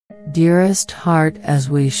Dearest heart, as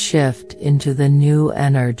we shift into the new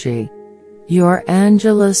energy, your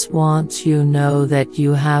Angelus wants you to know that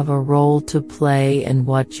you have a role to play in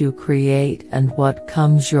what you create and what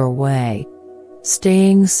comes your way.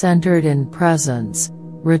 Staying centered in presence,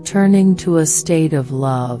 returning to a state of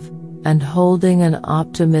love, and holding an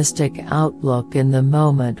optimistic outlook in the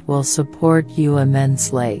moment will support you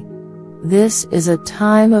immensely. This is a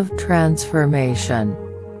time of transformation.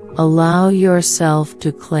 Allow yourself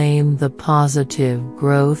to claim the positive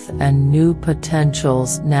growth and new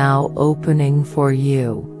potentials now opening for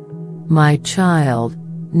you. My child,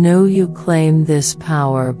 know you claim this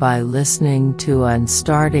power by listening to and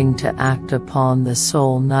starting to act upon the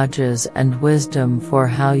soul nudges and wisdom for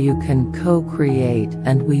how you can co-create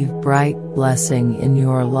and weave bright blessing in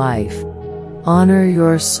your life. Honor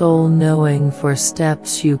your soul knowing for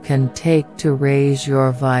steps you can take to raise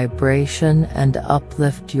your vibration and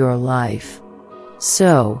uplift your life.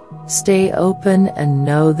 So, stay open and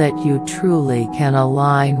know that you truly can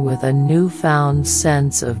align with a newfound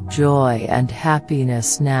sense of joy and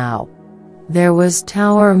happiness now. There was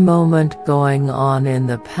tower moment going on in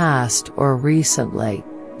the past or recently,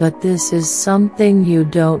 but this is something you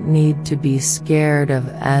don't need to be scared of,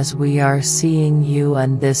 as we are seeing you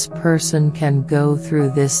and this person can go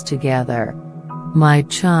through this together. My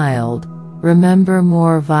child, remember,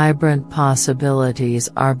 more vibrant possibilities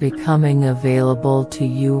are becoming available to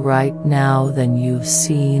you right now than you've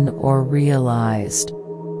seen or realized.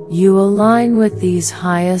 You align with these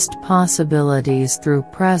highest possibilities through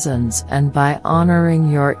presence and by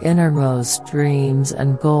honoring your innermost dreams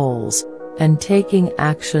and goals, and taking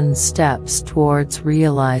action steps towards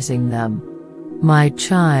realizing them. My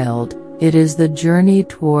child, it is the journey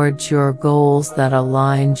towards your goals that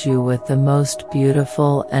aligns you with the most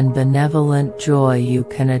beautiful and benevolent joy you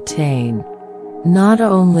can attain. Not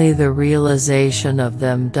only the realization of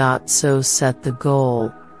them. So set the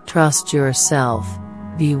goal, trust yourself,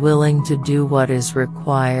 be willing to do what is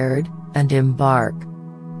required, and embark.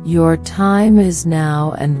 Your time is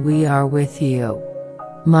now and we are with you.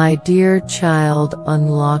 My dear child,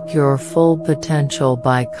 unlock your full potential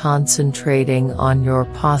by concentrating on your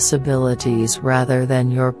possibilities rather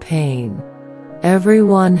than your pain.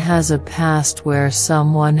 Everyone has a past where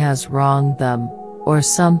someone has wronged them, or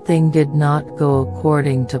something did not go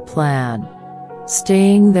according to plan.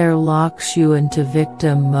 Staying there locks you into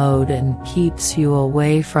victim mode and keeps you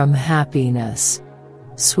away from happiness.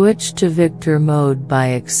 Switch to victor mode by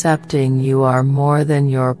accepting you are more than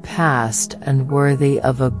your past and worthy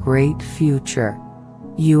of a great future.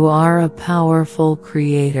 You are a powerful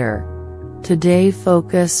creator. Today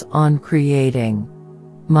focus on creating.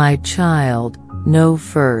 My child, know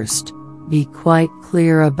first, be quite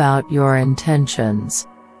clear about your intentions.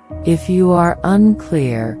 If you are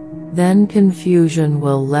unclear, then confusion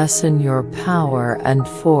will lessen your power and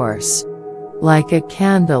force. Like a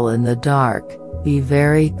candle in the dark, be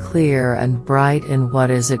very clear and bright in what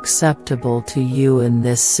is acceptable to you in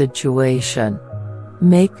this situation.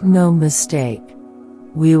 Make no mistake.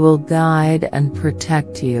 We will guide and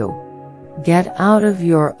protect you. Get out of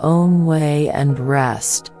your own way and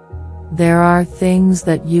rest. There are things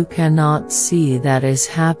that you cannot see that is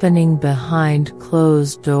happening behind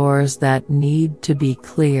closed doors that need to be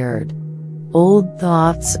cleared. Old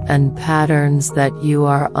thoughts and patterns that you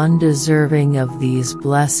are undeserving of these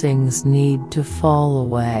blessings need to fall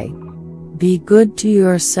away. Be good to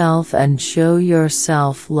yourself and show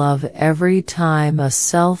yourself love every time a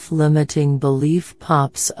self-limiting belief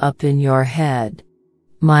pops up in your head.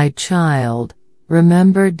 My child,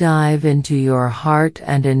 remember, dive into your heart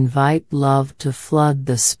and invite love to flood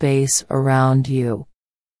the space around you.